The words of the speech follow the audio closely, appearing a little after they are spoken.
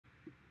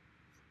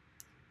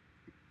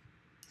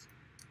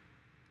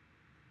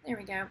There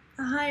we go.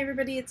 Hi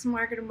everybody, it's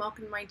Margaret and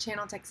welcome to my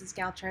channel, Texas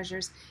Gal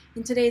Treasures.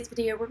 In today's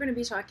video, we're going to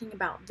be talking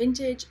about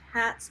vintage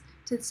hats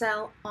to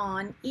sell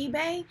on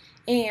eBay,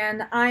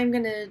 and I'm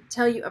going to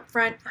tell you up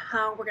front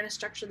how we're going to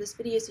structure this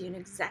video so you know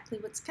exactly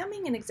what's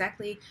coming and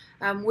exactly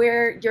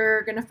where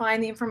you're going to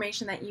find the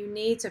information that you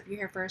need. So if you're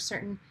here for a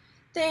certain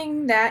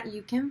thing, that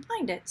you can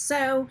find it.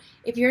 So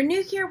if you're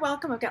new here,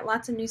 welcome. I've got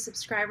lots of new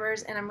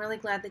subscribers and I'm really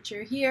glad that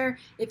you're here.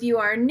 If you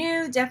are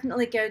new,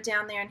 definitely go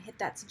down there and hit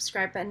that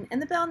subscribe button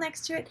and the bell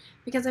next to it,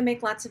 because I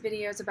make lots of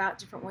videos about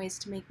different ways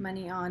to make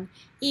money on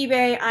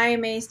eBay. I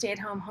am a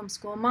stay-at-home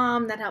homeschool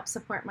mom that helps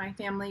support my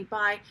family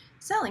by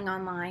selling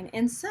online.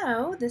 And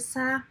so this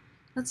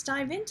let's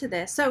dive into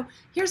this. So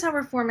here's how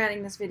we're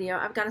formatting this video.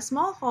 I've got a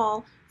small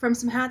haul from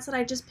some hats that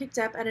I just picked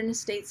up at an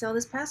estate sale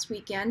this past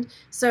weekend.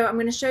 So I'm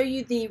going to show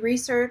you the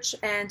research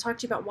and talk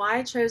to you about why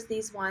I chose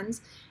these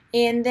ones.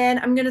 And then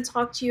I'm going to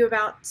talk to you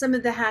about some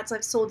of the hats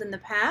I've sold in the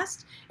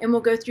past, and we'll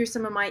go through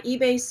some of my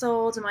eBay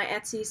solds and my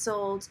Etsy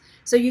solds,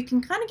 so you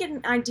can kind of get an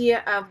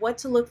idea of what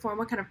to look for and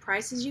what kind of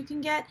prices you can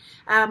get.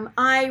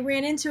 I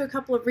ran into a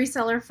couple of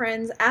reseller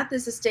friends at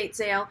this estate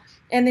sale,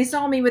 and they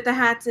saw me with the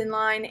hats in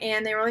line,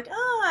 and they were like,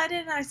 "Oh,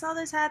 I saw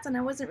those hats, and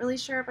I wasn't really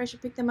sure if I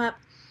should pick them up."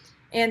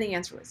 And the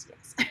answer was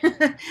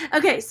yes.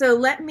 Okay, so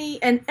let me,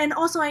 and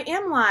also I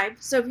am live,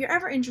 so if you're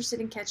ever interested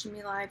in catching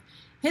me live,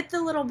 hit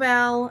the little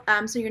bell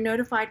so you're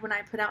notified when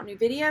I put out new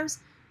videos.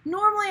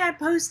 Normally I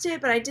post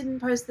it, but I didn't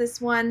post this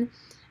one.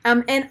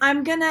 And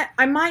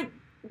I might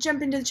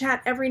jump into the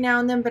chat every now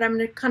and then, but I'm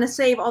going to kind of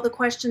save all the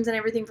questions and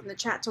everything from the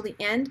chat till the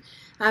end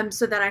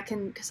so that I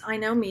can, because I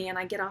know me and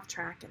I get off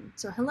track. And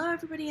so hello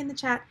everybody in the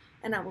chat,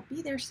 and I will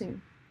be there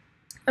soon.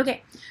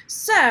 Okay,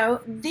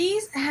 so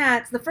these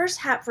hats, the first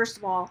hat, first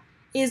of all,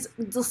 is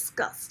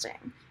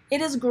disgusting.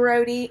 It is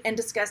grody and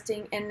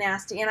disgusting and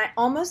nasty, and I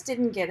almost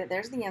didn't get it.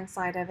 There's the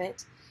inside of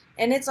it,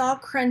 and it's all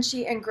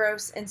crunchy and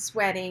gross and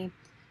sweaty.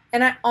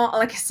 And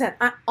like I said,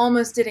 I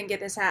almost didn't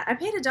get this hat. I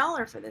paid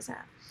 $1 for this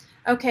hat.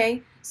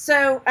 Okay,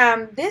 so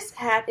this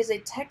hat is a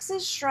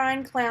Texas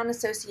Shrine Clown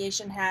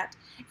Association hat,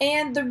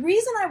 and the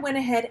reason I went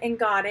ahead and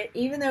got it,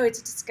 even though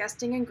it's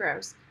disgusting and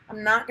gross,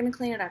 I'm not going to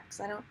clean it up because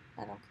I don't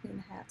clean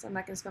the hats. I'm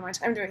not going to spend my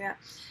time doing that.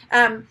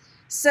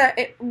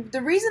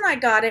 The reason I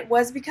got it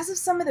was because of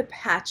some of the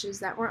patches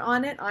that were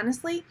on it.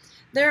 Honestly,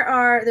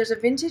 there's a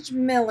vintage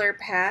Miller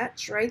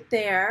patch right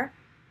there.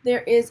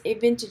 There is a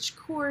vintage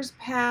Coors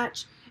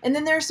patch, and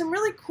then there's some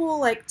really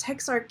cool like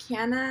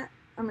Texarkana.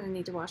 I'm gonna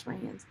need to wash my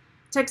hands.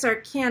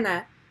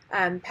 Texarkana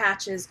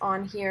patches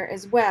on here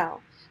as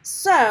well.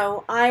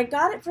 So I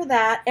got it for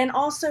that, and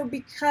also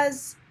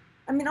because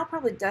I'll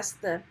probably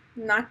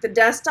knock the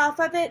dust off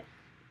of it,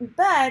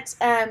 but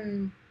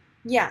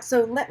yeah,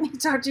 so let me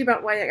talk to you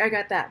about why I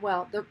got that.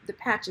 Well, the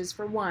patches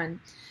for one,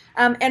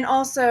 and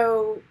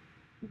also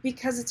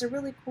because it's a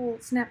really cool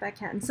snapback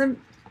hat, and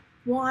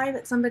why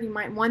that somebody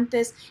might want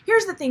this.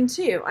 Here's the thing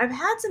too. I've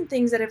had some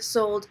things that have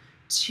sold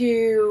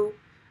to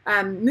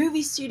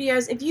movie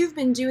studios. If you've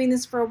been doing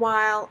this for a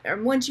while,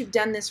 or once you've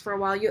done this for a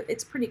while,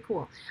 it's pretty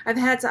cool.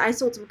 I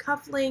sold some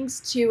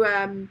cufflinks to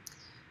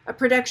a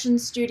production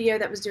studio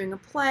that was doing a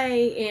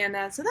play,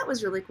 and so that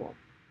was really cool.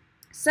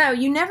 So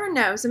you never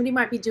know. Somebody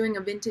might be doing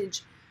a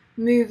vintage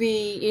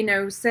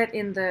movie, set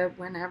in the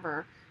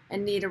whenever,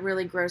 and need a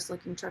really gross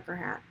looking trucker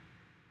hat.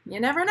 You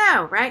never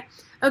know, right?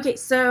 Okay,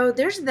 so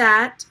there's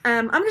that.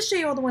 I'm going to show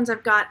you all the ones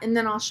I've got, and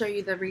then I'll show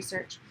you the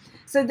research.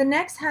 So the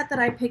next hat that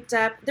I picked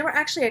up, there were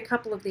actually a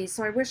couple of these,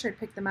 so I wish I'd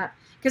picked them up,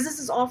 because this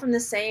is all from the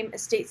same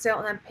estate sale,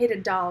 and I paid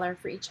 $1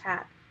 for each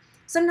hat.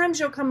 Sometimes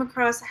you'll come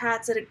across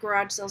hats at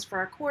garage sales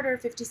for a quarter,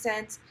 50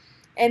 cents,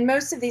 and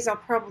most of these I'll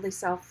probably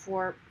sell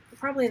for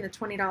probably in the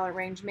 $20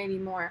 range, maybe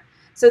more.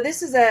 So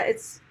this is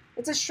it's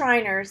a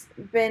Shriner's,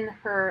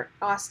 Ben-Hur,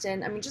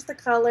 Austin. Just the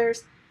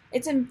colors.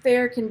 It's in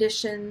fair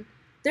condition.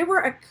 There were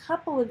a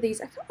couple of these.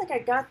 I felt like I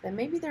got them.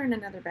 Maybe they're in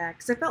another bag,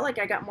 because I felt like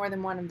I got more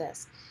than one of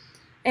this.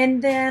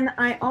 And then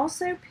I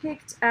also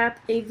picked up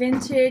a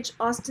vintage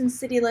Austin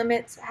City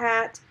Limits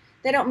hat.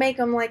 They don't make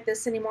them like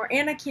this anymore,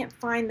 and I can't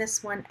find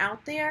this one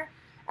out there.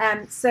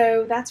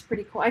 So that's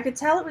pretty cool. I could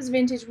tell it was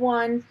vintage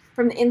one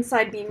from the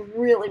inside being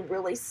really,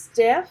 really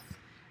stiff.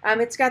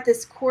 It's got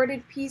this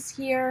corded piece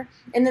here,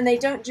 and then they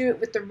don't do it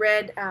with the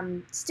red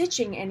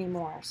stitching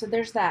anymore. So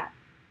there's that.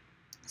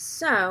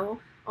 So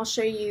I'll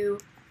show you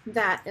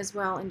that as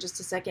well in just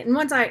a second. And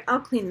once I'll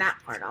clean that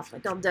part off,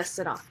 like I'll dust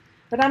it off.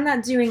 But I'm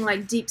not doing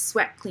like deep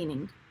sweat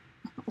cleaning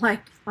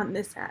like on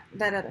this hat,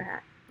 that other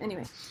hat.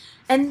 Anyway,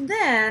 and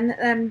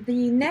then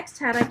the next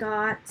hat I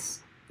got,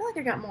 I feel like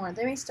I got more.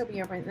 They may still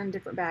be over in a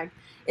different bag,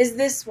 is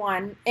this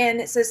one. And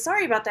it says,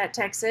 "Sorry about that,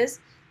 Texas."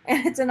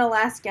 And it's an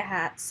Alaska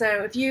hat.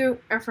 So if you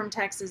are from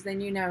Texas,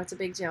 then you know it's a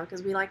big deal,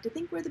 because we like to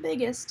think we're the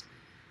biggest,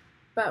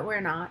 but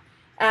we're not.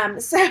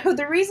 So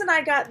the reason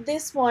I got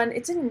this one,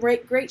 it's in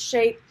great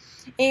shape,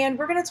 and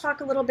we're going to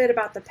talk a little bit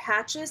about the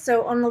patches.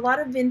 So on a lot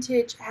of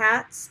vintage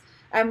hats,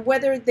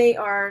 whether they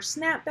are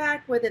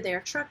snapback, whether they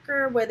are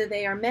trucker, whether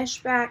they are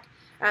meshback,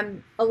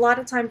 a lot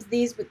of times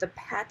these with the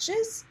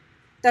patches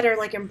that are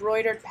like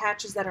embroidered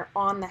patches that are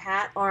on the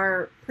hat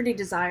are pretty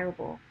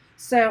desirable.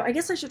 So I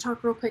guess I should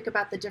talk real quick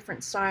about the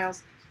different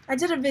styles. I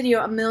did a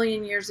video a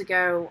million years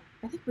ago,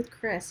 I think with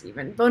Chris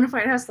even,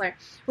 Bonafide Hustler,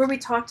 where we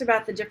talked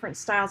about the different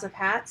styles of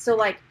hats. So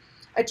like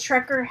a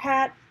trucker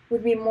hat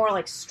would be more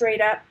like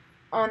straight up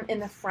on in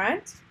the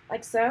front,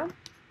 like so.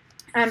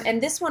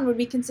 And this one would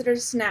be considered a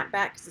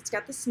snapback because it's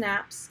got the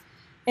snaps.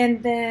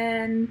 And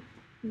then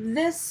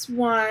this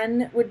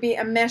one would be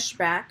a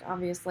meshback,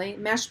 obviously,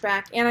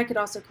 meshback, and I could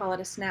also call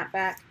it a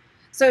snapback.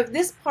 So if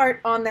this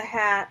part on the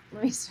hat,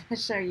 let me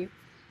show you.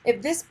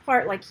 If this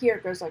part like here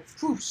goes like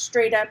whoosh,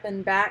 straight up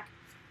and back,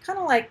 kind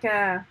of like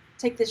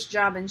Take This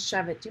Job and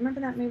Shove It. Do you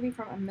remember that movie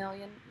from a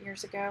million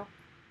years ago?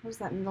 What was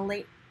that, in the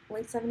late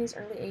 70s,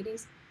 early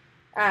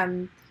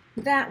 80s?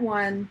 That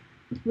one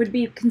would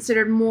be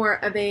considered more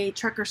of a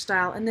trucker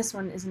style, and this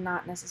one is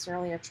not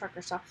necessarily a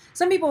trucker style.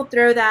 Some people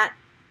throw that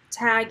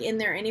tag in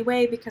there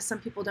anyway because some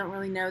people don't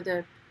really know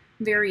the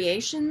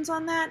variations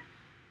on that,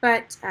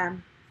 but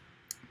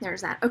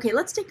there's that. Okay,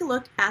 let's take a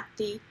look at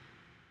the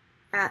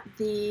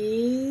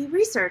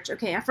research.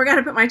 Okay, I forgot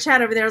to put my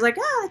chat over there. I was like,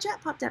 the chat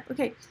popped up.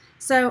 Okay,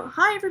 so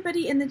hi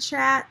everybody in the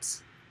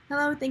chat.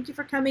 Hello, thank you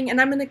for coming,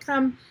 and I'm going to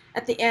come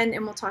at the end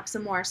and we'll talk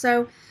some more.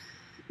 So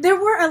there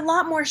were a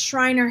lot more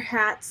Shriner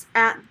hats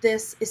at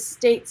this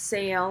estate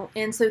sale,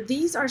 and so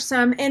these are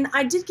some, and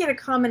I did get a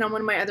comment on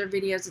one of my other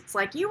videos. It's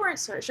like, you weren't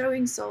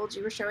showing sold,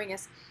 you were showing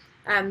us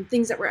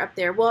things that were up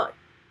there. Well,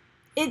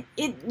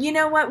 you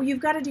know what, you've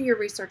got to do your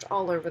research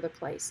all over the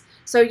place.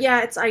 So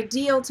yeah, it's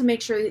ideal to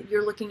make sure that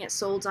you're looking at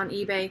solds on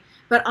eBay,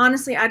 but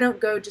honestly, I don't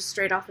go just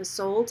straight off of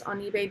solds on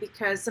eBay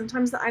because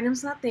sometimes the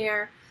item's not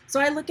there. So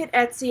I look at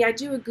Etsy, I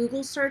do a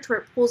Google search where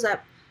it pulls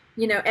up,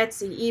 you know,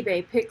 Etsy,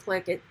 eBay,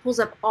 PicClick, it pulls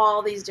up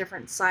all these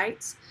different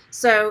sites.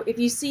 So if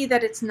you see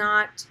that it's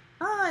not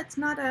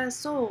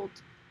sold,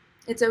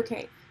 it's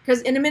okay.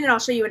 Because in a minute I'll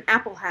show you an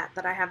Apple hat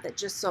that I have that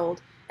just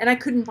sold, and I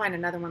couldn't find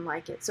another one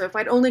like it. So if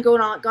I'd only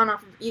gone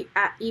off of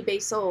eBay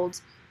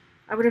solds,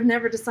 I would have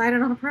never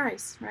decided on a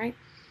price, right?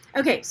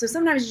 Okay, so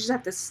sometimes you just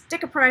have to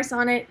stick a price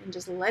on it and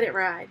just let it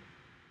ride.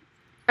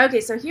 Okay,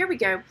 so here we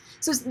go.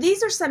 So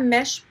these are some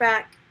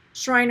meshback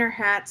Shriner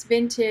hats,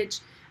 vintage,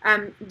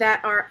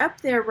 that are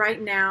up there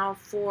right now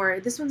for,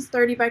 this one's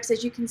 30 bucks.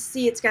 As you can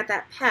see, it's got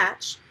that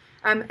patch,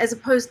 as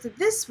opposed to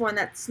this one,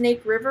 that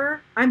Snake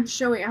River. I'm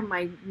showing, I have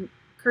my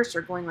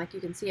cursor going like you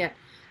can see it,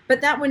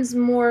 but that one's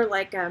more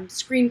like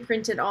screen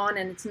printed on,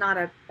 and it's not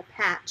a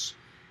patch,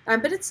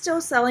 but it's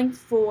still selling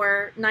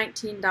for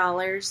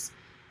 $19.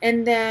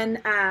 And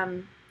then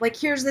like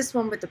here's this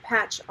one with the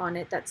patch on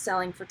it that's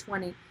selling for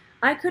 $20.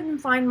 I couldn't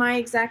find my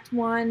exact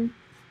one,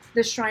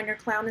 the Shriner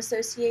Clown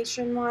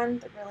Association one,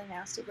 the really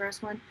nasty,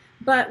 gross one.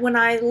 But when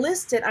I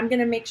list it, I'm going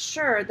to make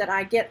sure that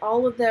I get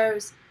all of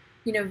those,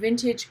 you know,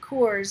 vintage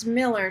Coors,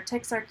 Miller,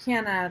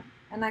 Texarkana,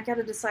 and I got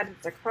to decide if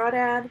it's a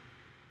crawdad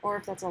or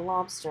if that's a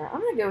lobster. I'm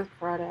going to go with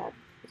crawdad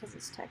because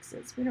it's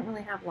Texas. We don't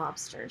really have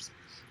lobsters.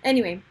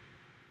 Anyway,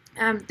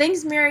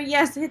 thanks, Mary.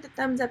 Yes, hit the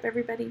thumbs up,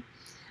 everybody.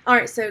 All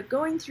right, so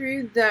going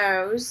through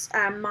those,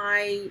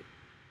 my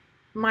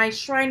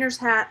Shriner's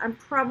hat, I'm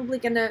probably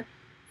going to,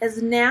 as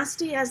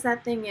nasty as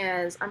that thing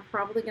is, I'm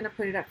probably going to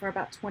put it up for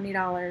about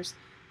 $20.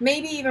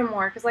 Maybe even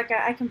more, because like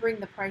I can bring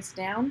the price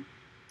down.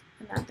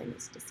 And that thing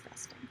is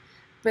disgusting.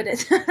 But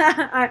it's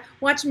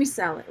watch me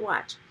sell it.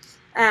 Watch.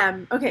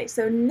 Okay,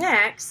 so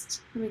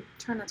next, let me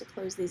try not to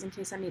close these in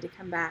case I need to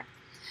come back.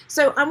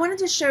 So I wanted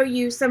to show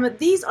you some of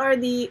these are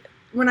the,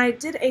 when I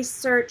did a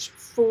search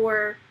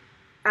for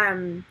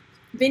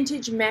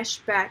vintage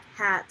meshback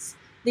hats,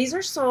 these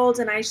are sold,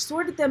 and I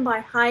sorted them by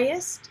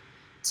highest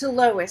to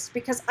lowest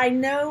because I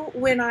know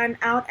when I'm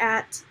out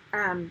at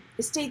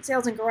estate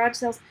sales and garage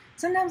sales,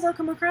 sometimes I'll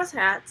come across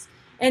hats,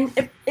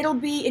 and it'll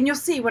be, and you'll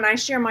see when I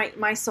share my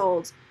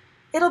solds,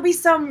 it'll be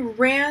some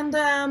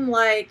random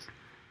like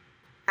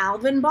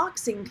Alvin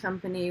Boxing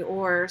Company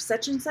or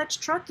such and such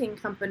trucking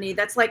company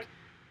that's like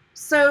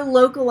so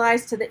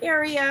localized to the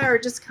area or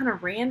just kind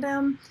of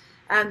random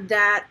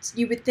that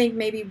you would think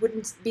maybe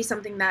wouldn't be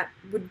something that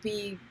would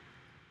be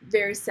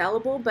very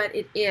sellable, but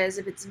it is.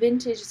 If it's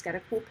vintage, it's got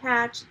a cool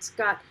patch, it's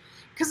got,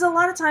 because a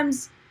lot of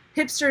times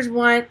hipsters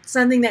want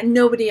something that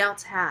nobody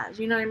else has,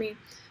 you know what I mean?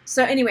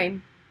 So anyway,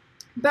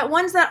 but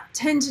ones that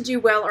tend to do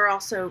well are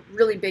also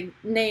really big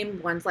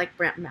named ones like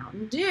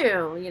Mountain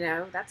Dew, you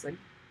know, that's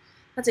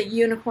a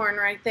unicorn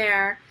right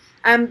there.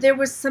 There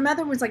was some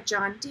other ones like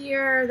John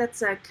Deere,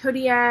 that's a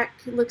Kodiak,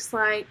 it looks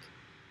like,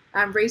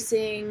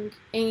 racing,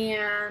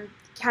 and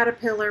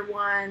Caterpillar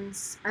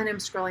ones, and I'm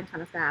scrolling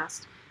kind of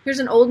fast. Here's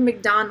an old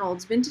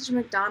McDonald's, vintage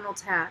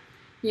McDonald's hat,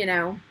 you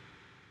know.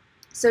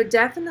 So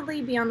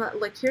definitely be on the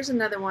look. Here's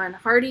another one,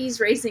 Hardee's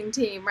Racing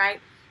Team, right?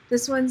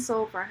 This one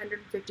sold for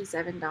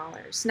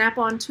 $157.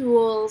 Snap-on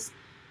tools.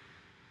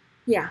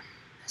 Yeah.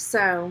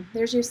 So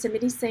there's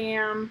Yosemite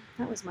Sam.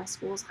 That was my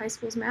high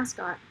school's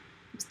mascot.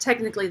 It was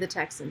technically the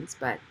Texans,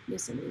 but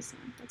Yosemite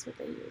Sam, that's what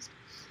they used.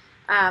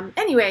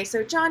 Anyway,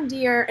 so John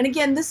Deere, and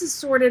again, this is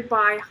sorted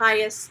by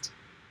highest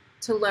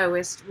to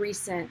lowest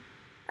recent.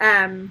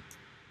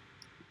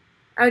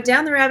 Oh,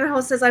 Down the Rabbit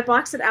Hole says, I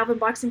boxed at Alvin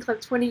Boxing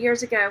Club 20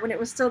 years ago when it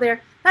was still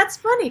there. That's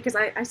funny because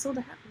I sold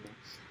a hat from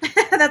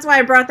there. That's why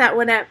I brought that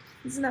one up.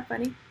 Isn't that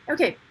funny?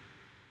 Okay.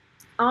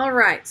 All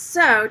right.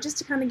 So just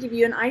to kind of give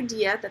you an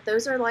idea that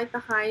those are like the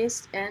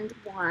highest end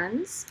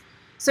ones.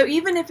 So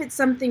even if it's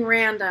something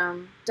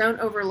random, don't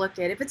overlook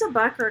it. If it's a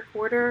buck or a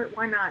quarter,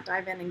 why not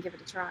dive in and give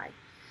it a try?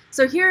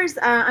 So here's,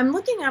 I'm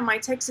looking at my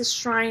Texas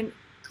Shrine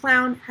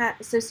Clown Hat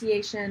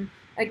Association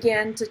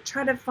again to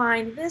try to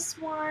find this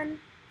one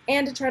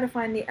and to try to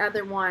find the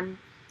other one,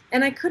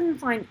 and I couldn't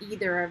find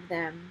either of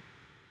them.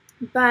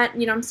 But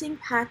you know, I'm seeing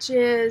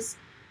patches,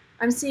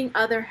 I'm seeing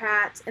other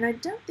hats, and I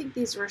don't think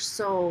these were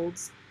sold.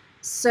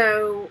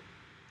 So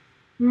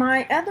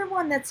my other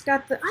one that's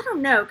got the, I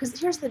don't know, because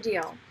here's the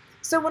deal.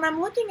 So when I'm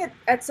looking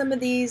at some of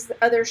these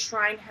other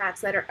shrine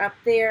hats that are up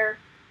there,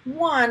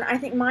 one, I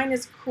think mine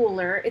is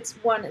cooler. It's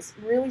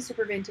really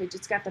super vintage.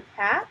 It's got the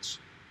patch,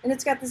 and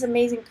it's got this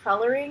amazing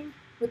coloring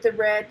with the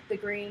red, the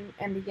green,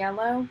 and the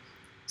yellow.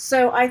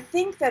 So I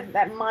think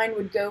that mine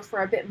would go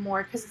for a bit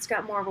more because it's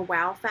got more of a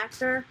wow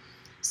factor.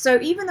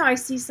 So even though I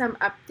see some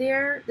up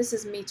there, this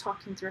is me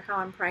talking through how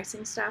I'm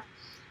pricing stuff,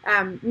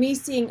 me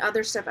seeing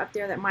other stuff up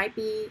there that might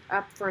be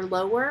up for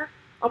lower,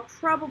 I'll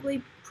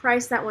probably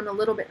price that one a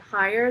little bit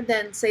higher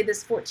than, say,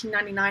 this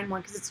 $14.99 one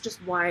because it's just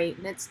white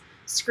and it's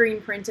screen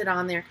printed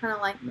on there, kind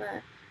of like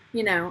the,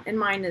 you know, and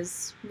mine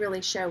is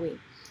really showy.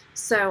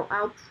 So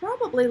I'll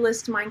probably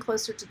list mine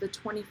closer to the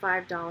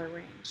 $25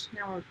 range.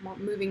 Now we're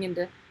moving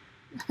into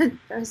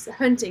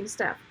hunting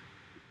stuff.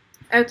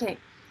 Okay,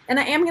 and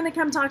I am going to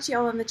come talk to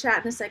y'all in the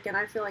chat in a second.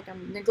 I feel like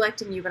I'm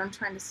neglecting you, but I'm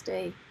trying to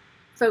stay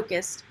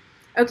focused.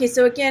 Okay,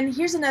 so again,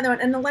 here's another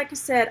one. And like I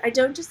said, I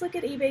don't just look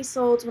at eBay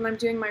solds when I'm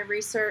doing my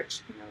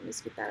research. Hang on, let me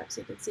scoot that up so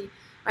you can see.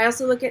 I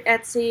also look at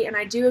Etsy, and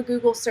I do a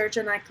Google search,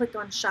 and I click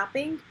on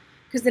shopping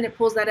because then it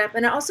pulls that up.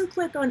 And I also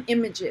click on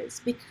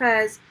images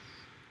because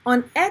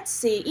on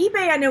Etsy,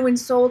 eBay, I know when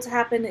solds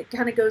happen, it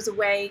kind of goes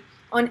away.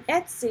 On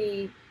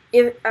Etsy,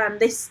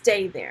 they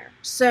stay there.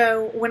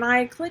 So when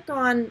I click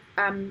on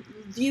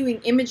viewing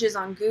images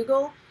on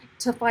Google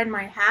to find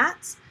my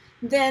hats,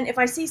 then if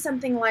I see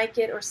something like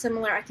it or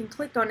similar, I can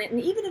click on it, and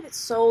even if it's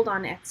sold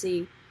on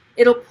Etsy,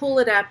 it'll pull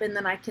it up, and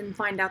then I can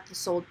find out the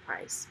sold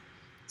price.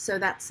 So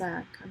that's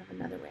kind of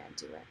another way I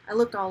do it. I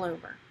look all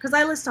over because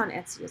I list on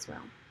Etsy as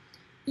well.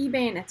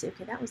 eBay and Etsy.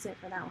 Okay, that was it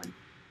for that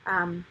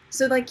one.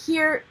 So like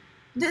here,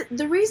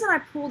 the reason I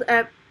pulled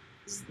up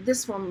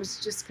this one was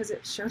just because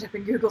it showed up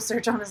in Google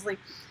search, honestly.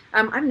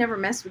 I've never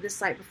messed with this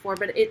site before,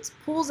 but it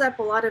pulls up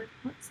a lot of,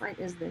 what site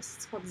is this?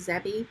 It's called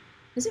Zebby.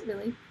 Is it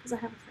really? Because I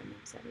have a friend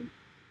named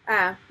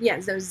Zebby. Yeah,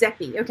 so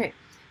Zeppy. Okay,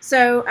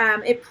 so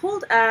it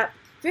pulled up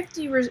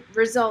 50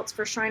 results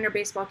for Shriner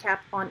baseball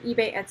cap on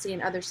eBay, Etsy,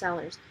 and other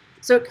sellers.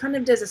 So it kind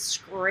of does a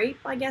scrape,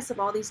 I guess, of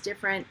all these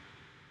different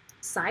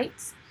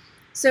sites.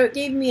 So it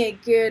gave me a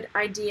good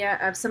idea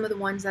of some of the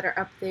ones that are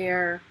up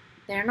there.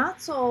 They're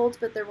not sold,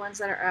 but they're ones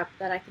that are up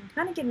that I can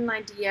kind of get an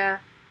idea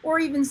or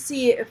even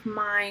see if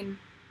mine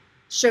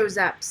shows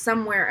up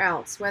somewhere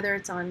else, whether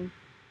it's on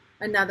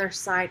another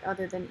site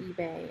other than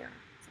eBay or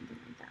something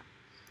like that.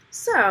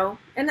 So,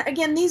 and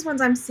again, these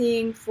ones I'm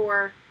seeing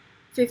for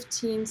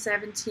 15,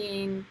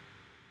 17,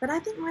 but I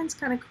think mine's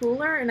kind of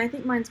cooler, and I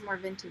think mine's more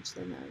vintage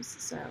than those,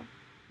 so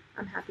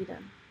I'm happy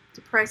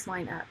to price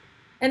mine up.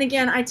 And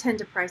again, I tend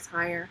to price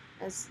higher,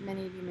 as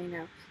many of you may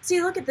know.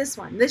 See, look at this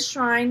one. This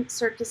Shrine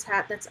Circus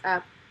hat that's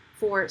up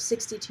for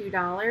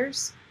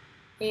 $62.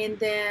 And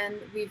then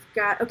we've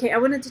got, okay, I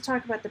wanted to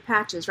talk about the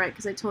patches, right?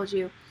 Because I told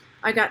you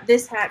I got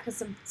this hat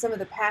because some of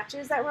the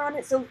patches that were on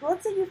it. So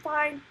let's say you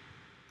find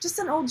just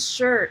an old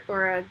shirt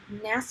or a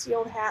nasty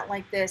old hat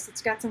like this.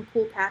 It's got some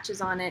cool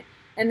patches on it.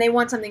 And they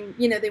want something,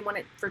 you know, they want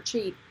it for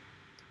cheap.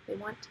 They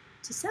want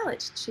to sell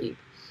it cheap.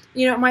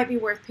 You know, it might be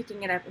worth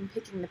picking it up and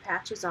picking the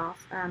patches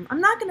off.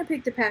 I'm not going to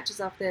pick the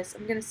patches off this.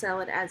 I'm going to sell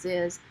it as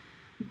is.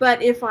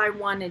 But if I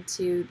wanted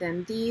to,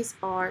 then these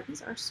are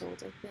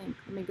sold, I think.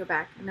 Let me go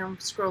back. I know I'm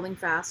scrolling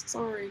fast.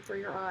 Sorry for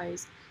your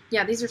eyes.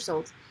 Yeah, these are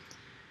sold.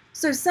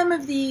 So some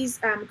of these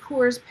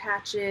Coors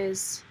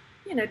patches,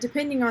 you know,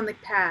 depending on the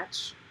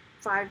patch,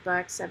 $5,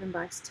 $7,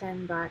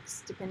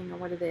 $10, depending on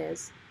what it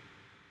is.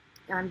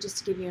 Just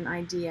to give you an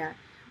idea.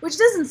 Which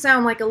doesn't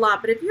sound like a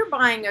lot, but if you're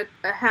buying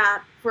a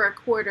hat for a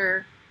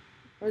quarter,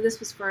 or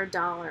this was for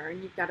 $1,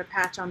 and you've got a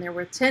patch on there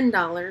worth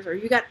 $10, or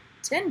you got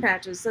 10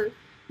 patches, so,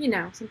 you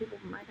know, some people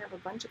might have a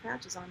bunch of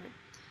patches on it.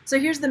 So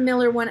here's the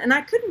Miller one, and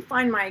I couldn't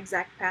find my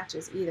exact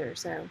patches either,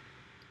 so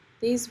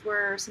these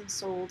were some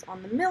sold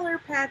on the Miller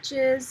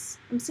patches.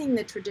 I'm seeing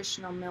the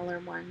traditional Miller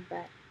one,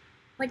 but,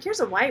 like,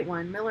 here's a white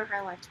one, Miller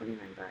High Life, $29.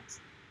 Are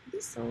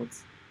these sold?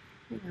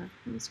 Hang on,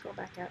 let me scroll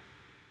back up.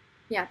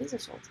 Yeah, these are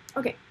sold.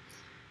 Okay,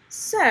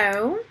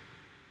 so,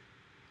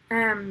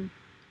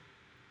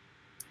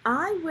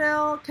 I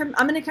will come,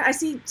 I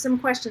see some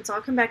questions, so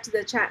I'll come back to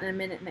the chat in a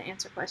minute and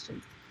answer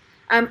questions.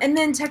 And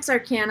then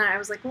Texarkana, I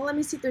was like, well, let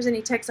me see if there's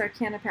any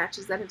Texarkana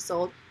patches that have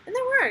sold. And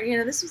there were, you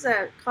know, this was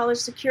a college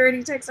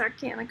security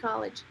Texarkana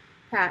college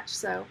patch,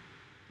 so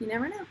you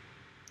never know.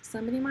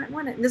 Somebody might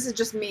want it. And this is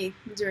just me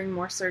doing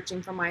more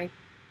searching for my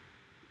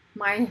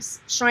my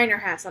Shiner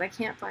hats that I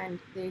can't find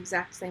the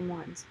exact same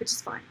ones, which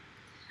is fine.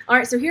 All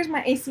right, so here's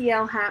my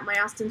ACL hat, my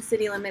Austin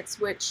City Limits,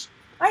 which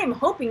I am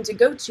hoping to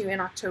go to in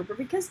October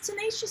because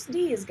Tenacious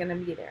D is going to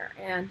be there.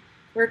 And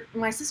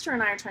my sister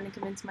and I are trying to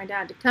convince my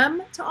dad to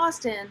come to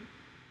Austin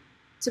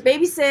to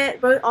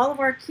babysit all of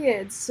our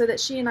kids so that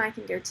she and I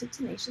can go to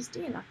Tenacious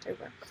D in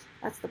October.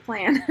 That's the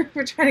plan.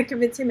 We're trying to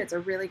convince him it's a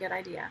really good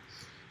idea.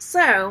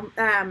 So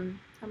I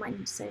might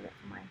need to save it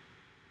for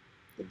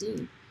the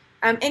D.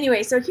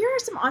 Anyway, so here are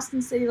some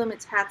Austin City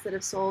Limits hats that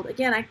have sold.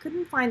 Again, I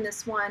couldn't find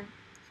this one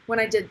when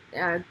I did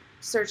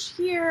search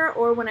here,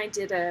 or when I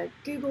did a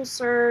Google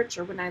search,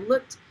 or when I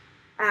looked.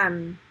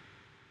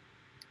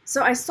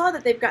 So I saw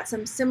that they've got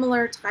some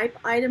similar type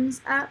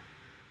items up,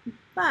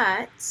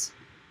 but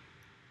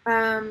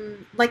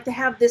like they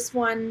have this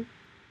one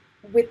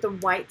with the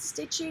white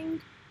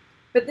stitching,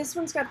 but this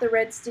one's got the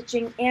red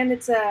stitching, and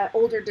it's a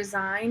older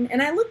design.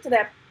 And I looked it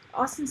up.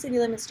 Austin City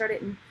Limits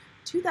started in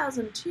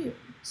 2002,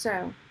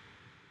 so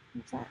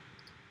what's that?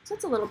 So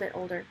it's a little bit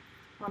older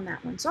on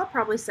that one. So I'll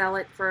probably sell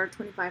it for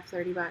 25,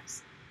 30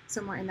 bucks,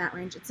 somewhere in that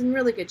range. It's in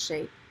really good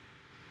shape.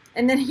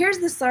 And then here's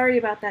the sorry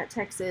about that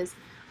Texas.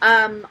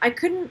 I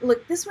couldn't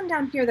look this one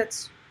down here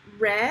that's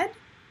red,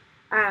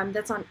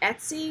 that's on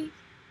Etsy.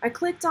 I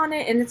clicked on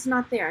it and it's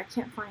not there. I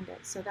can't find it,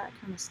 so that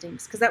kind of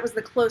stinks because that was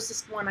the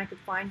closest one I could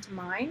find to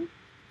mine.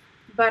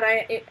 But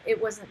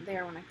it wasn't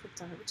there when I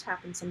clicked on it, which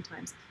happens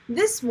sometimes.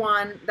 This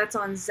one that's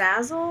on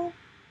Zazzle,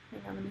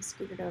 hang on, let me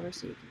scoot it over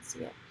so you can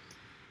see it,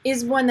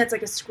 is one that's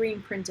like a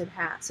screen printed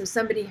hat. So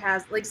somebody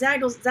has, like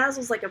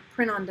Zazzle's like a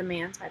print on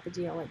demand type of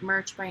deal, like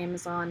Merch by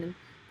Amazon and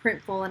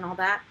Printful and all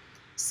that.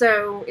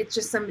 So it's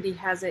just somebody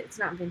has it, it's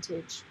not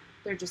vintage.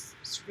 They're just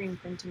screen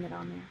printing it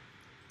on there.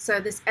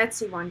 So this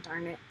Etsy one,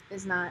 darn it,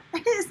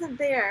 isn't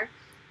there.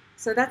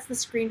 So that's the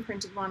screen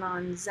printed one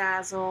on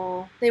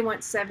Zazzle. They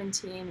want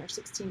 $17 or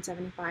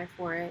 $16.75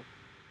 for it.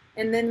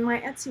 And then my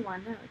Etsy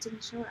one, no, it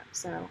didn't show up.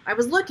 So I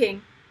was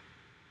looking.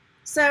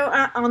 So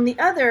on the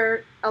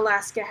other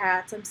Alaska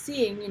hats, I'm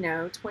seeing, you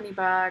know, 20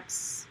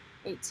 bucks,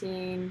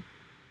 18.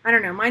 I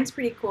don't know. Mine's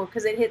pretty cool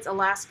because it hits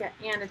Alaska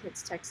and it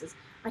hits Texas.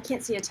 I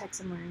can't see a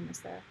Texan wearing this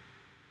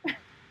though.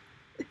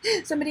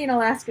 Somebody in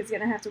Alaska is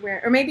going to have to wear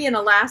it. Or maybe an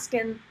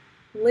Alaskan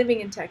living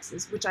in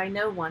Texas, which I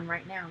know one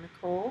right now,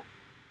 Nicole.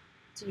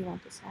 Do you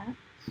want this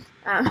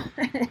hat?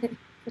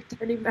 For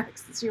 30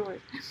 bucks, it's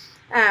yours.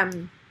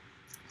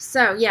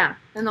 So yeah,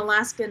 an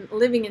Alaskan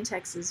living in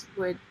Texas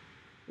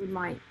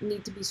might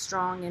need to be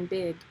strong and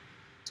big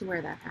to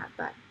wear that hat,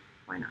 but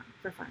why not,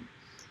 for fun.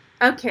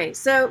 Okay,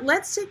 so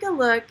let's take a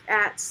look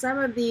at some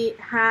of the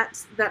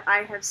hats that I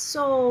have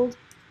sold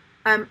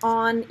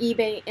on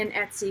eBay and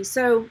Etsy.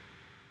 So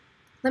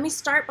let me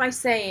start by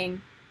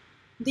saying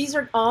these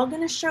are all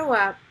going to show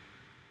up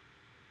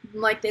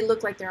like they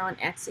look like they're on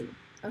Etsy.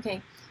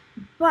 Okay,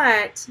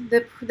 but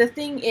the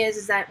thing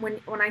is that when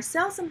I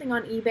sell something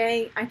on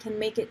eBay, I can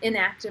make it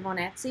inactive on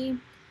Etsy.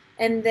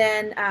 And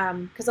then,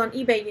 because on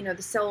eBay, you know,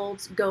 the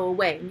solds go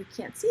away and you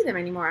can't see them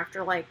anymore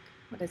after like,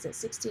 what is it,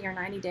 60 or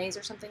 90 days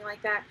or something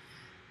like that.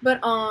 But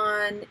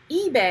on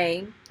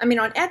eBay, I mean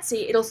on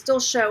Etsy, it'll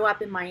still show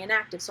up in my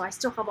inactive. So I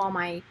still have all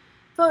my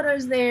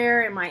photos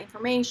there and my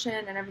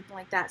information and everything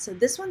like that. So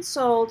this one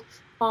sold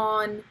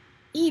on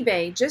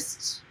eBay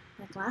just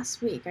like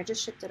last week. I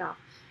just shipped it off.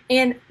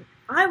 And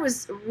I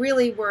was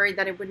really worried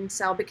that it wouldn't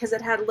sell because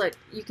it had, look,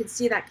 you can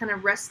see that kind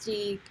of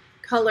rusty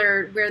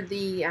color where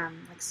the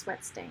like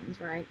sweat stains,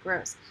 right?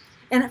 Gross.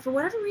 And for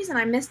whatever reason,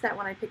 I missed that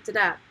when I picked it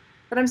up.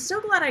 But I'm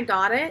still glad I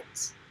got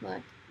it.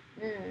 Look.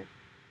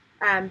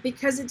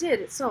 Because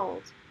it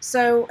sold.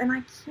 So, and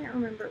I can't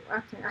remember,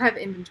 okay, I have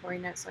inventory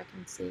notes so I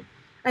can see.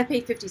 I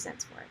paid 50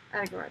 cents for it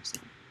at a garage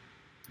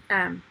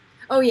sale.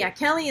 Oh yeah,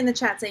 Kelly in the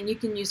chat saying you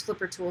can use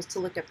Flipper Tools to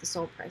look up the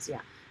sold price.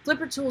 Yeah,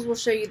 Flipper Tools will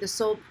show you the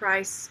sold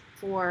price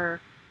for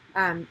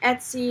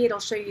Etsy. It'll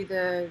show you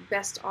the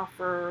best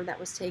offer that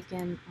was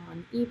taken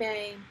on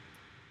eBay.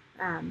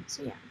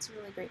 So yeah, it's a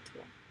really great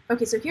tool.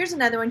 Okay, so here's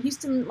another one,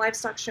 Houston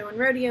Livestock Show and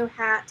Rodeo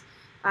hat.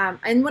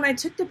 And when I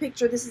took the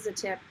picture, this is a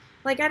tip,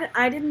 like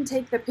I didn't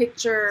take the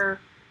picture,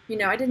 you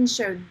know, I didn't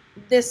show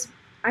this,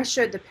 I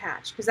showed the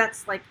patch, because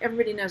that's like,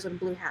 everybody knows what a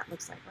blue hat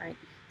looks like, right?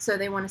 So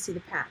they want to see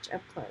the patch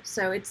up close.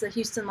 So it's the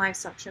Houston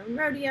Livestock Show and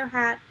Rodeo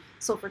hat,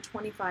 sold for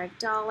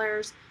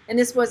 $25. And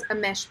this was a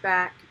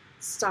meshback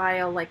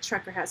style, like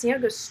trucker hat. See how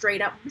it goes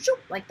straight up,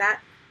 like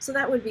that? So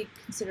that would be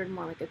considered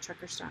more like a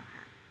trucker style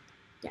hat.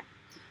 Yeah.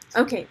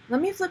 Okay,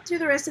 let me flip through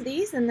the rest of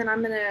these, and then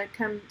I'm going to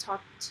come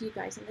talk to you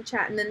guys in the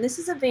chat. And then this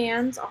is a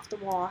Vans off the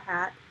wall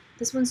hat.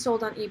 This one's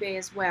sold on eBay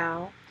as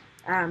well.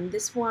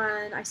 This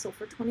one I sold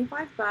for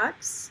 25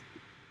 bucks.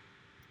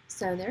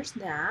 So there's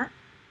that.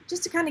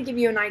 Just to kind of give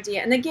you an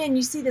idea. And again,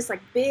 you see this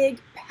like big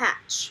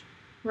patch,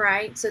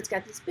 right? So it's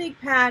got this big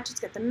patch. It's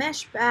got the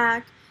mesh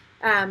back.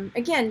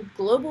 Again,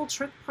 Global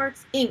Truck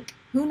Parts Inc.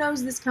 Who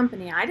knows this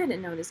company? I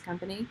didn't know this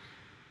company,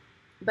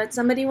 but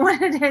somebody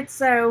wanted it.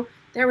 So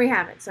there we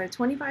have it. So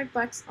 25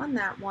 bucks on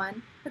that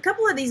one. A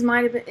couple of these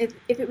might have been,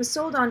 if it was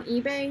sold on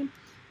eBay,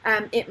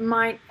 I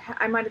might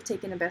have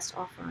taken a best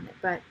offer on it,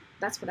 but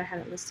that's what I had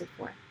it listed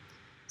for.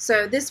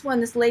 So this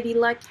one, this Lady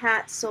Luck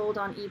hat, sold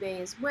on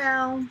eBay as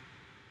well.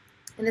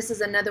 And this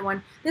is another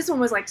one. This one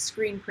was like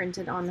screen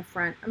printed on the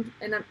front.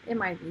 It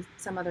might be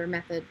some other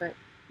method, but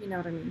you know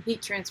what I mean.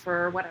 Heat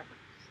transfer or whatever.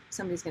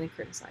 Somebody's going to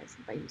criticize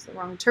if I use the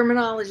wrong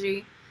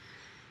terminology.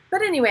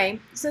 But anyway,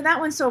 so that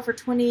one sold for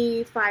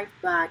 25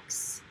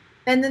 bucks.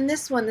 And then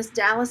this one, this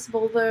Dallas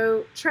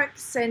Volvo Truck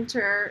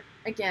Center,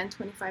 again,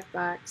 25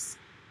 bucks.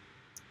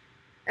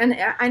 And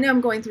I know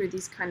I'm going through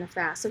these kind of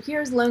fast. So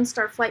here's Lone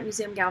Star Flight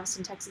Museum,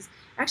 Galveston, Texas.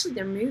 Actually,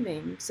 they're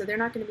moving, so they're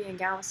not going to be in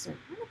Galveston.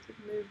 I don't know if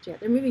they've moved yet.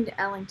 They're moving to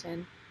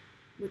Ellington,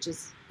 which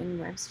is in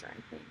Webster,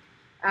 I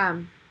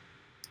think.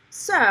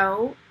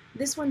 So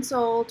this one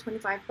sold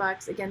 25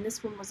 bucks. Again,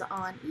 this one was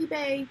on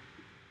eBay.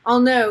 I'll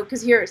know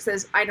because here it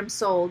says item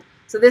sold.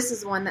 So this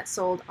is one that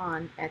sold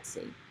on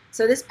Etsy.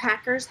 So this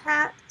Packers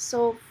hat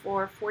sold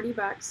for 40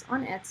 bucks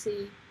on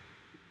Etsy.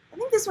 I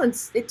think this one,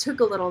 it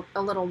took a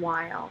little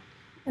while.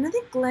 And I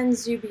think Glenn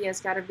Zubia's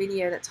got a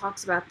video that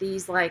talks about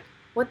these, like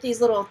what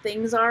these little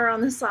things are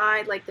on the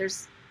side. Like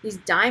there's these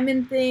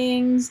diamond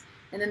things,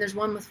 and then there's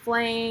one with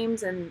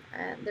flames, and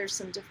there's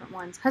some different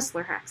ones.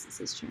 Hustler Hacks is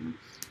his channel.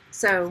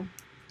 So,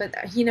 but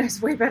he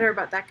knows way better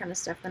about that kind of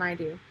stuff than I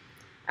do.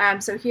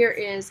 So here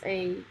is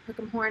a Hook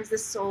 'em Horns.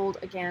 This sold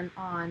again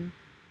on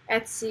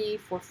Etsy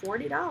for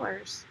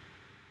 $40.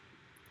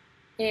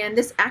 And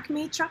this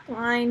Acme truck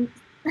line,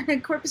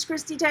 Corpus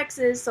Christi,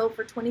 Texas, sold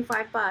for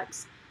 25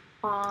 bucks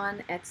on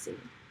Etsy.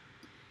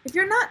 If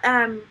you're not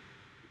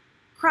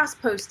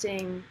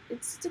cross-posting,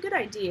 it's a good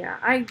idea.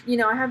 I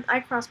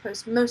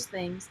cross-post most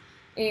things,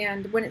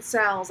 and when it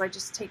sells, I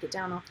just take it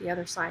down off the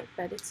other site.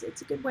 But it's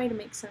a good way to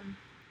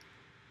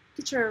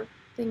get your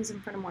things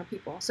in front of more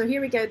people. So here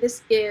we go.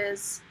 This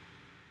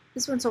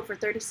one sold for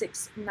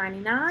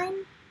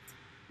 $36.99.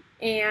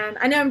 And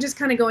I know I'm just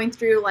kind of going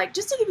through, like,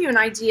 just to give you an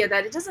idea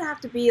that it doesn't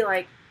have to be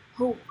like,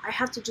 oh, I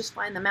have to just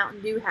find the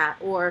Mountain Dew hat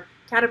or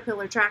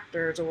Caterpillar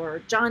tractors or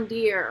John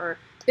Deere or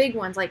big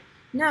ones. Like,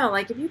 no,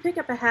 like if you pick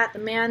up a hat, the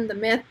man, the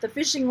myth, the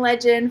fishing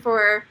legend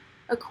for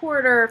a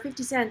quarter,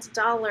 50 cents,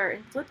 $1,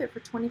 and flip it for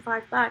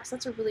 25 bucks,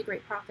 that's a really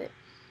great profit.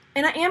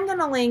 And I am going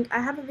to link, I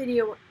have a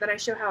video that I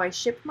show how I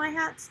ship my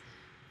hats.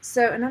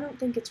 So, and I don't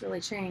think it's really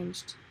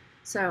changed.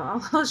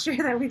 So I'll share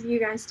that with you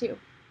guys too.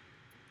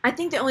 I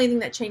think the only thing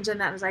that changed on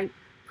that is I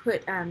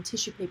put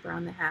tissue paper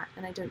on the hat,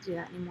 and I don't do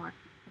that anymore.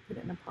 I put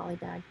it in a poly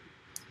bag.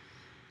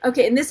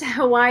 Okay, and this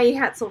Hawaii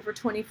hat sold for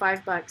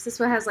 25 bucks. This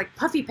one has like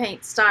puffy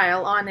paint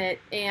style on it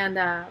and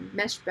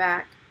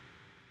Meshback.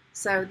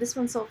 So this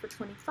one sold for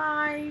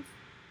 25.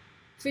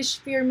 Fish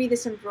Fear Me,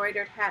 this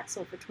embroidered hat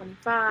sold for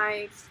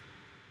 25.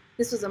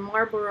 This was a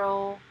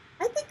Marlboro.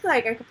 I think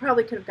like I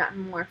probably could have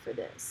gotten more for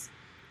this.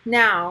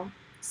 Now,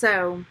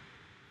 so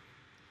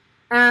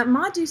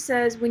Madu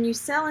says, when you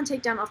sell and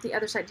take down off the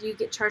other side, do you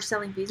get charged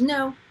selling fees?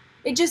 No,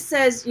 it just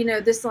says, you know,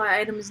 this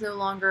item is no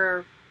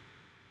longer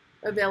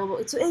available.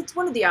 It's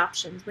one of the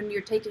options when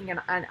you're taking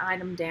an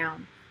item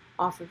down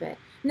off of it.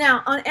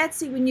 Now, on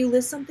Etsy, when you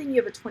list something,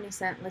 you have a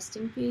 20-cent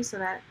listing fee, so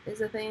that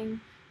is a thing.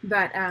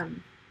 But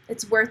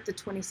it's worth the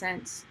 20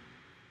 cents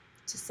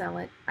to sell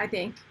it, I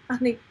think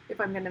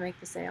if I'm going to make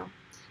the sale.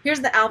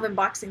 Here's the Alvin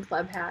Boxing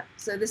Club hat.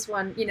 So this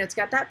one, you know, it's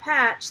got that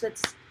patch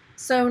that's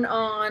sewn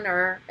on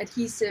or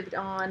adhesived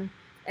on,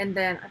 and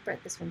then I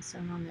bet this one's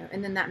sewn on though,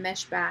 and then that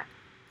mesh back.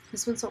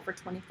 This one sold for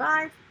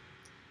 25,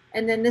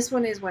 and then this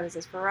one is, what is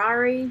this,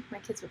 Ferrari? My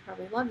kids would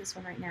probably love this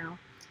one right now.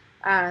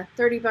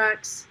 30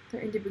 bucks.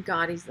 They're into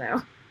Bugattis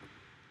though.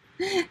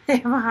 They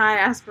have high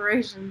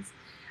aspirations.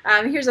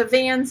 Here's a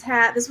Vans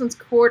hat. This one's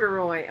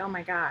corduroy. Oh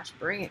my gosh,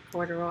 bring it,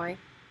 corduroy.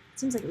 It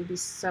seems like it would be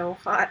so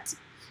hot.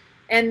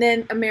 And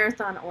then a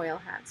Marathon oil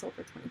hat sold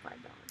for $25.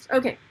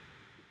 Okay,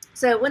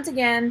 so once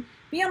again,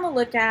 be on the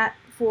lookout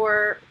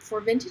for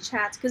vintage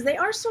hats, because they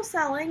are still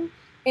selling,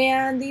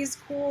 and these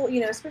cool,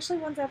 you know, especially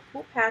ones that have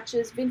cool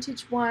patches,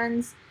 vintage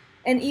ones.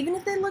 And even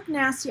if they look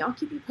nasty, I'll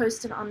keep you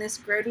posted on this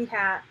grody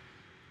hat.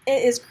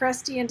 It is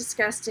crusty and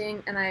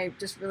disgusting, and I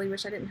just really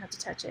wish I didn't have to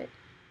touch it.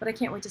 But I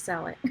can't wait to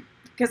sell it,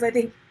 because I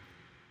think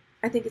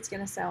it's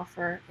going to sell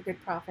for a good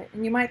profit.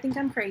 And you might think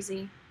I'm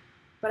crazy,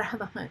 but I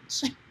have a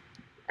hunch.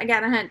 I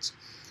got a hunch.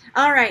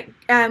 All right.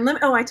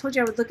 Oh, I told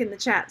you I would look in the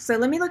chat. So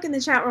let me look in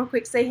the chat real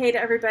quick. Say hey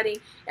to everybody.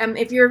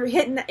 If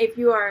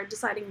you are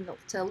deciding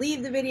to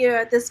leave the video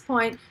at this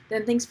point,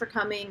 then thanks for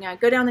coming.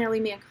 Go down there,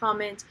 leave me a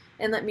comment,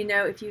 and let me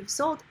know if you've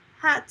sold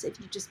hats,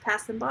 if you just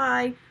pass them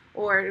by,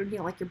 or you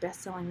know, like your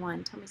best-selling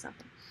one. Tell me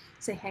something.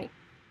 Say hey.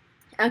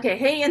 Okay,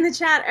 hey in the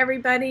chat,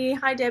 everybody.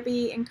 Hi,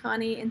 Debbie and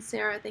Connie and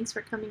Sarah. Thanks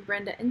for coming,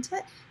 Brenda. And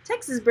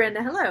Texas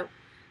Brenda, hello.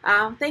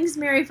 Thanks,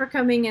 Mary, for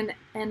coming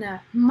and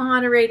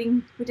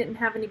moderating. We didn't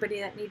have anybody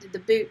that needed the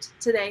boot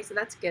today, so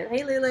that's good.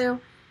 Hey, Lulu.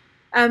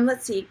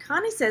 Let's see.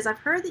 Connie says, I've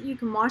heard that you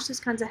can wash those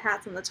kinds of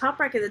hats on the top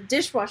rack of the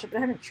dishwasher, but I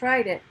haven't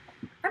tried it.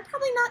 I'm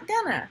probably not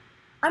gonna.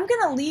 I'm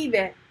gonna leave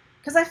it,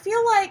 because I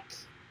feel like,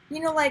 you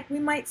know, like we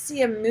might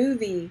see a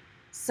movie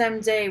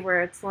someday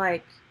where it's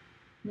like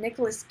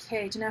Nicolas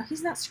Cage. No,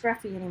 he's not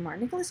scruffy anymore.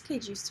 Nicolas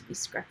Cage used to be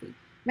scruffy.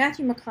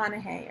 Matthew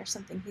McConaughey or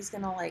something. He's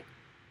gonna like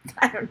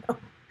I don't know.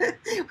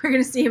 We're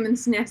going to see him in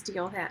this nasty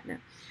old hat now.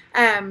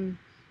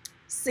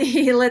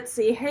 Let's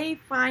see. Hey,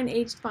 fine,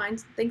 aged fine.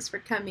 Thanks for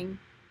coming.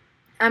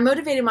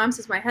 Motivated Mom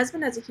says, my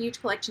husband has a huge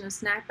collection of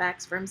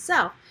snapbacks for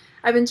himself.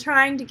 I've been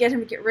trying to get him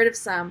to get rid of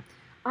some.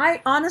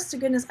 Honest to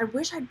goodness, I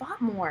wish I'd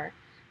bought more.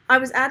 I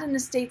was at an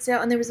estate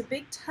sale, and there was a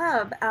big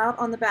tub out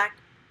on the back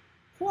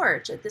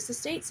porch at this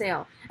estate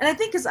sale. And I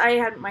think because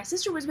my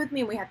sister was with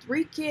me, and we had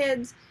 3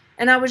 kids,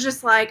 and I was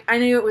just like, I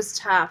knew it was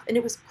tough, and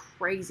it was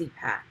crazy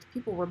packed.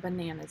 People were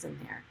bananas in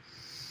there.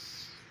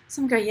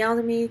 Some guy yelled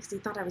at me because he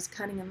thought I was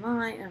cutting in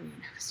line. I mean,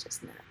 it was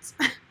just nuts.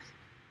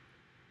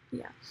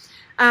 Yeah.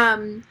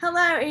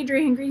 Hello,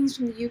 Adrian. Greetings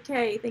from the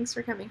UK. Thanks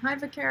for coming. Hi,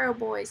 Vaquero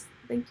boys.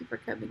 Thank you for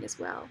coming as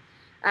well.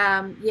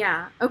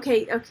 Yeah.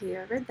 Okay. I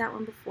read that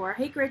one before.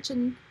 Hey,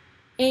 Gretchen.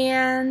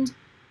 And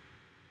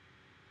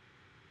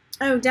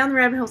oh, Down the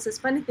Rabbit Hole says,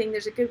 funny thing,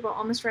 there's a Goodwill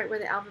almost right where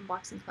the Alvin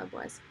Boxing Club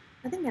was.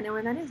 I think I know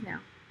where that is now.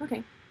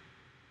 Okay.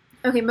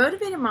 Okay,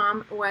 Motivated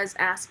Mom was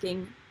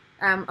asking,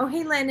 oh,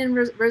 hey, Len and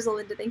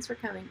Rosalinda, thanks for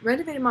coming.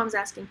 Motivated Mom's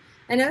asking,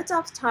 I know it's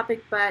off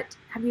topic, but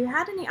have you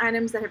had any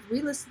items that have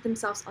relisted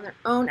themselves on their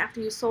own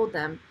after you sold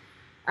them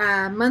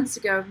months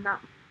ago?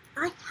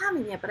 I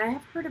haven't yet, but I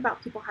have heard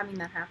about people having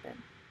that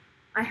happen.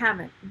 I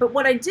haven't. But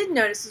what I did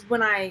notice is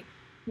when I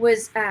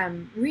was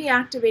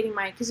reactivating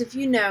because if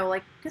you know,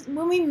 like, because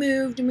when we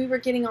moved and we were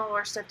getting all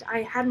our stuff,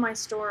 I had my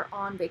store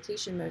on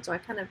vacation mode, so I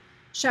kind of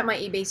shut my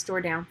eBay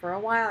store down for a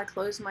while. I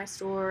closed my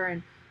store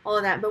and all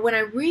of that. But when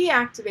I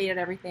reactivated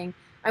everything,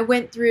 I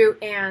went through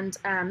and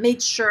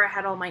made sure I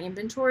had all my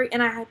inventory,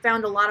 and I had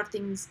found a lot of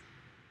things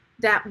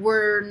that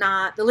were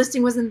not, the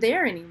listing wasn't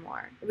there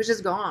anymore. It was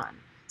just gone.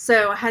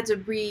 So I had to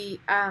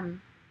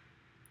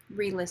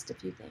relist a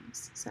few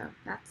things. So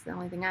that's the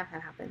only thing I've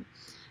had happen.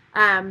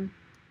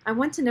 I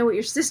want to know what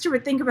your sister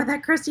would think about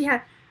that crusty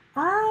hat.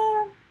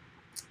 I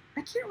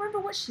can't remember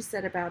what she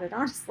said about it,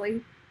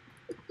 honestly.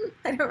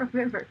 I don't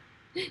remember.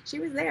 She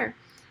was there.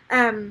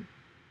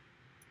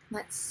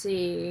 Let's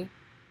see.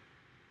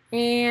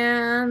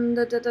 And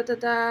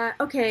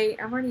okay,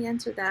 I've already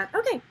answered that.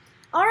 Okay,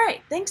 all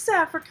right. Thanks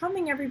for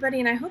coming, everybody,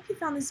 and I hope you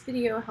found this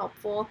video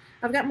helpful.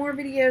 I've got more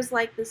videos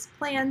like this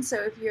planned, so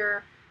if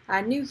you're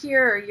new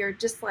here or you're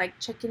just like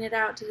checking it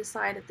out to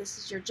decide if this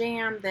is your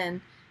jam,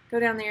 then go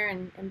down there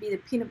and be the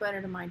peanut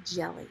butter to my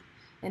jelly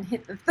and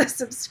hit the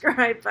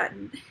subscribe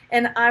button.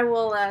 And I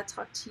will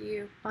talk to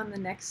you on the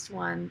next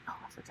one. Oh,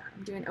 I forgot.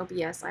 I'm doing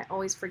OBS. I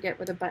always forget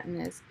where the button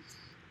is.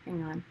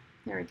 Hang on.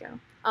 There we go.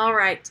 All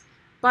right.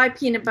 Bye,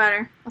 peanut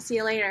butter. I'll see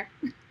you later.